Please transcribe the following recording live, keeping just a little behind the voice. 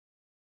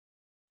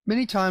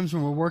Many times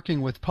when we're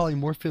working with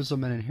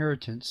polymorphism and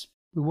inheritance,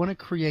 we want to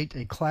create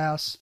a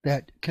class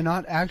that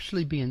cannot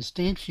actually be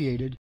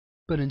instantiated,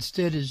 but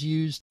instead is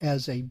used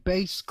as a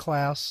base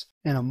class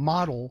and a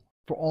model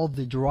for all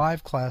the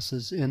derived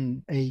classes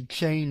in a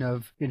chain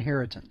of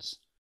inheritance.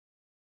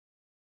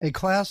 A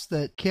class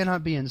that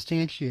cannot be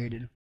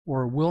instantiated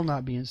or will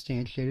not be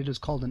instantiated is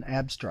called an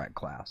abstract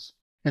class.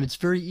 And it's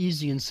very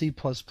easy in C++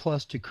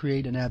 to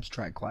create an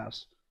abstract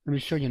class. Let me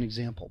show you an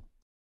example.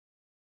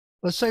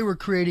 Let's say we're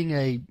creating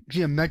a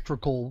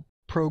geometrical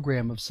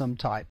program of some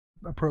type,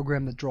 a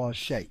program that draws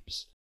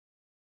shapes.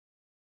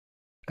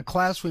 A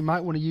class we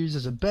might want to use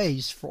as a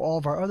base for all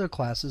of our other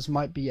classes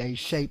might be a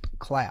shape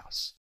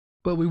class.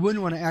 But we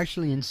wouldn't want to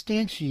actually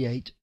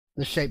instantiate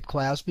the shape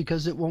class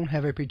because it won't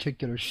have a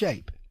particular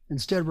shape.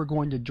 Instead, we're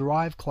going to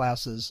derive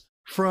classes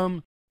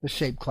from the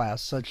shape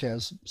class, such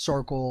as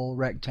circle,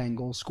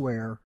 rectangle,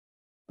 square,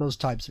 those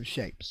types of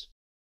shapes.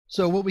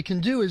 So what we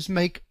can do is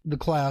make the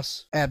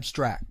class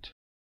abstract.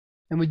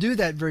 And we do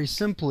that very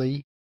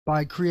simply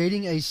by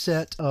creating a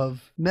set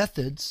of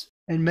methods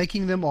and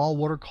making them all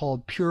what are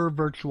called pure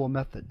virtual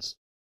methods.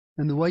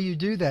 And the way you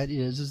do that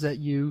is that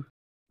you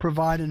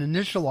provide an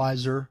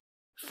initializer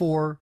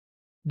for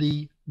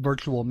the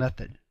virtual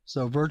method.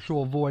 So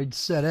virtual void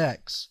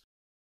setX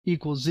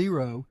equals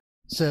 0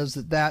 says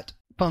that that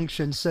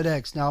function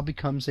setX now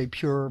becomes a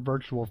pure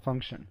virtual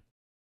function.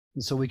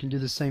 And so we can do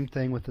the same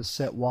thing with the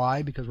set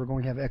Y because we're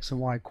going to have X and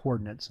Y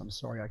coordinates. I'm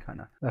sorry, I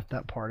kind of left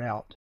that part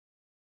out.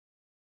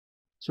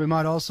 So we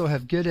might also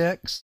have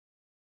getX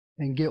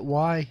and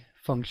getY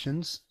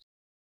functions.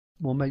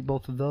 We'll make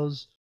both of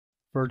those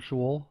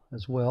virtual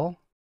as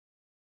well.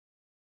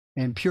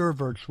 And pure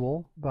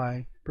virtual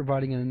by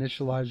providing an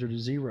initializer to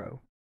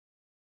 0.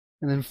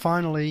 And then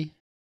finally,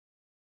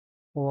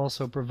 we'll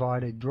also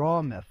provide a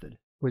draw method,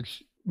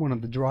 which one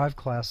of the derived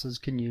classes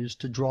can use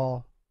to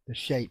draw the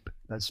shape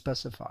that's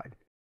specified.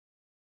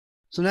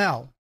 So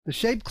now, the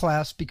shape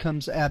class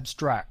becomes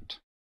abstract.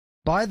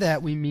 By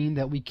that we mean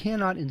that we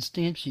cannot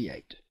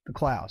instantiate the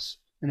class,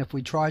 and if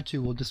we try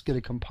to, we'll just get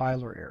a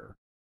compiler error.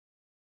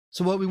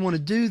 So what we want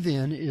to do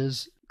then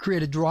is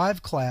create a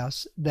derived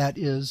class that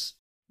is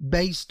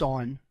based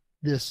on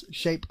this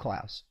shape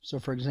class. So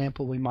for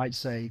example, we might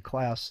say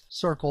class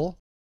circle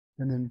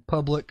and then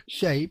public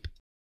shape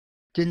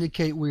to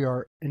indicate we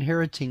are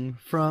inheriting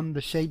from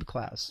the shape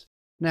class.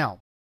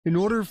 Now, in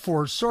order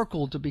for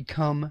circle to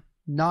become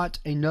not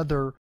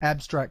another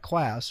abstract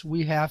class,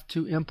 we have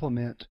to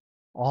implement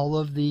all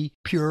of the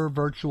pure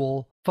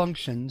virtual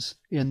functions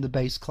in the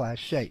base class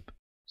shape.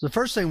 So the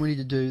first thing we need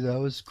to do,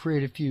 though, is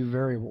create a few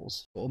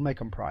variables. We'll make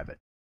them private.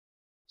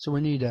 So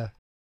we need a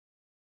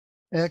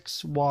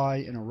x, y,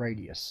 and a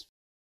radius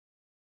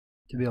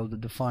to be able to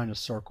define a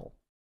circle.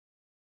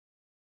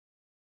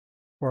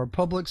 For our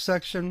public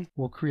section,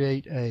 we'll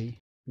create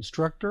a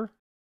constructor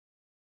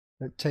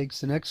that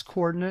takes an x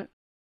coordinate,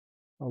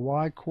 a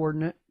y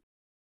coordinate,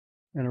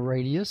 and a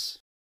radius,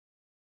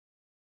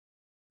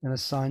 and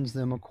assigns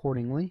them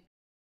accordingly.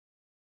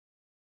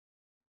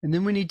 And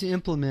then we need to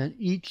implement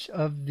each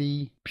of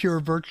the pure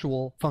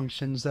virtual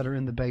functions that are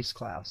in the base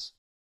class.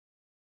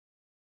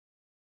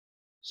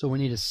 So we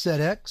need a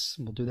setX,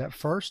 and we'll do that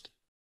first.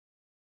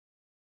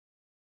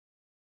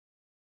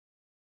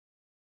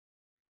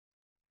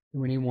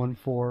 And we need one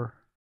for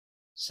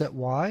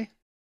setY.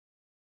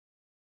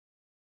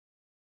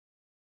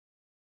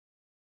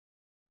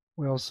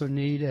 We also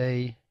need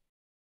a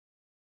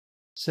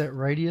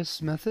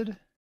setRadius method,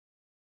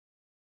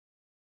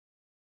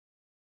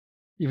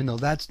 even though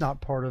that's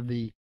not part of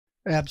the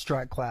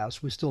abstract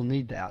class, we still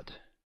need that.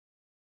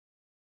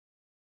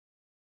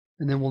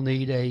 And then we'll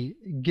need a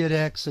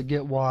getX, a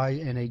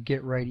getY, and a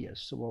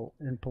getRadius. So we'll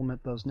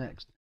implement those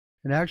next.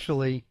 And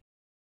actually,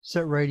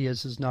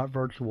 setRadius is not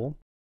virtual,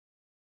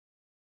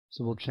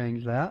 so we'll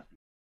change that.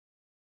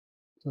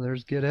 So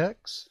there's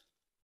getX.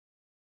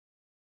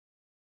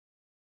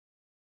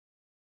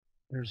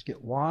 There's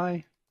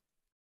getY.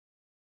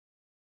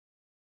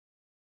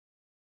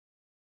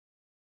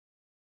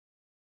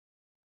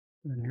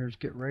 And here's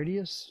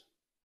getRadius.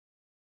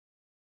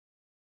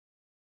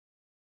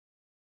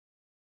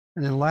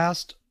 And then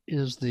last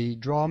is the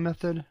draw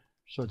method.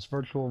 So it's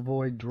virtual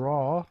void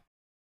draw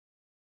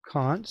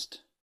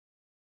const.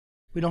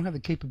 We don't have the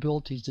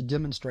capabilities to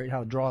demonstrate how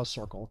to draw a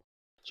circle.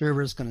 So here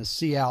we're just going to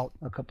see out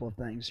a couple of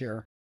things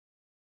here.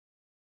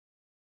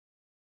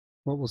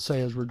 What we'll say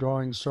is we're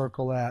drawing a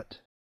circle at,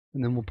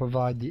 and then we'll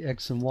provide the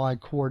x and y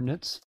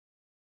coordinates.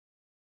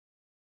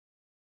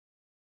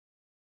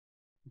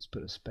 Let's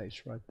put a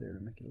space right there to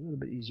make it a little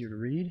bit easier to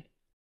read.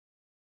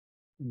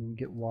 And then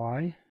get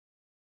y.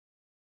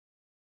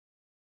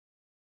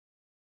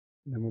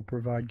 And then we'll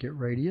provide get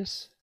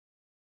radius.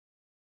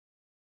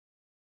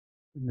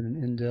 And then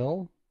an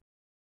indel.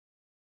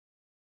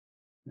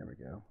 There we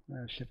go.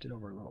 I'll shift it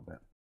over a little bit.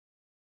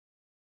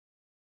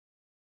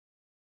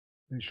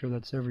 Make sure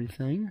that's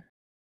everything.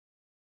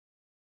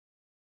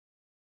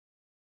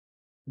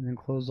 And then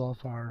close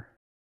off our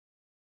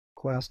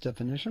class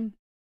definition.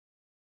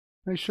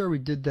 Make sure we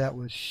did that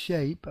with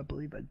shape. I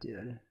believe I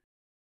did.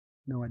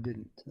 No, I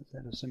didn't. Let's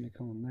add a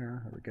semicolon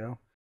there. There we go.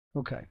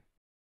 Okay.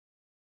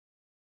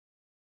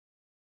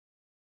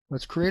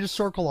 Let's create a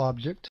circle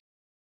object,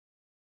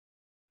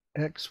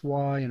 x,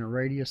 y, and a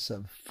radius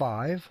of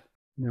 5.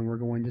 And then we're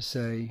going to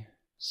say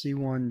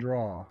C1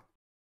 draw,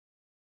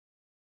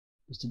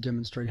 just to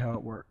demonstrate how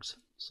it works.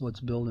 So let's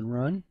build and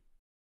run.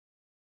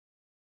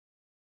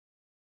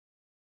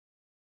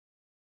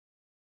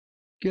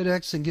 Get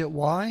x and get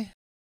y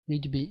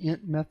need to be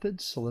int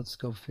methods, so let's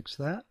go fix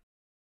that.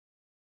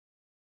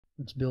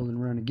 Let's build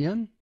and run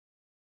again.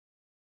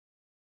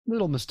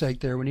 Little mistake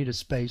there, we need a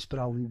space, but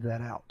I'll leave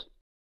that out.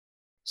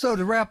 So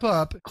to wrap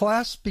up,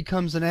 class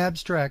becomes an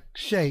abstract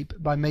shape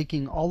by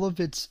making all of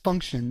its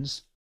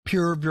functions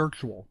pure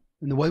virtual.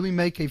 And the way we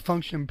make a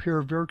function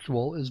pure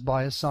virtual is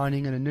by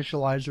assigning an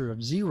initializer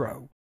of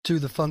 0 to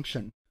the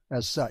function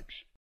as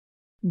such.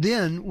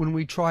 Then when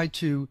we try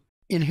to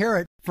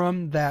inherit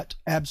from that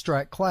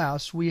abstract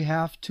class, we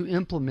have to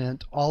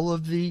implement all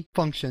of the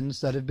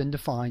functions that have been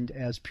defined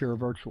as pure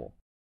virtual.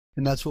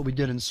 And that's what we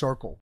did in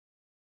Circle.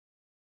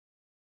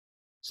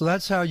 So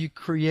that's how you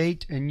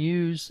create and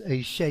use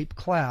a shape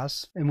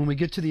class. And when we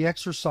get to the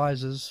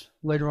exercises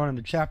later on in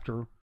the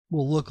chapter,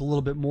 we'll look a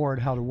little bit more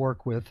at how to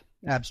work with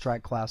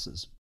abstract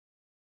classes.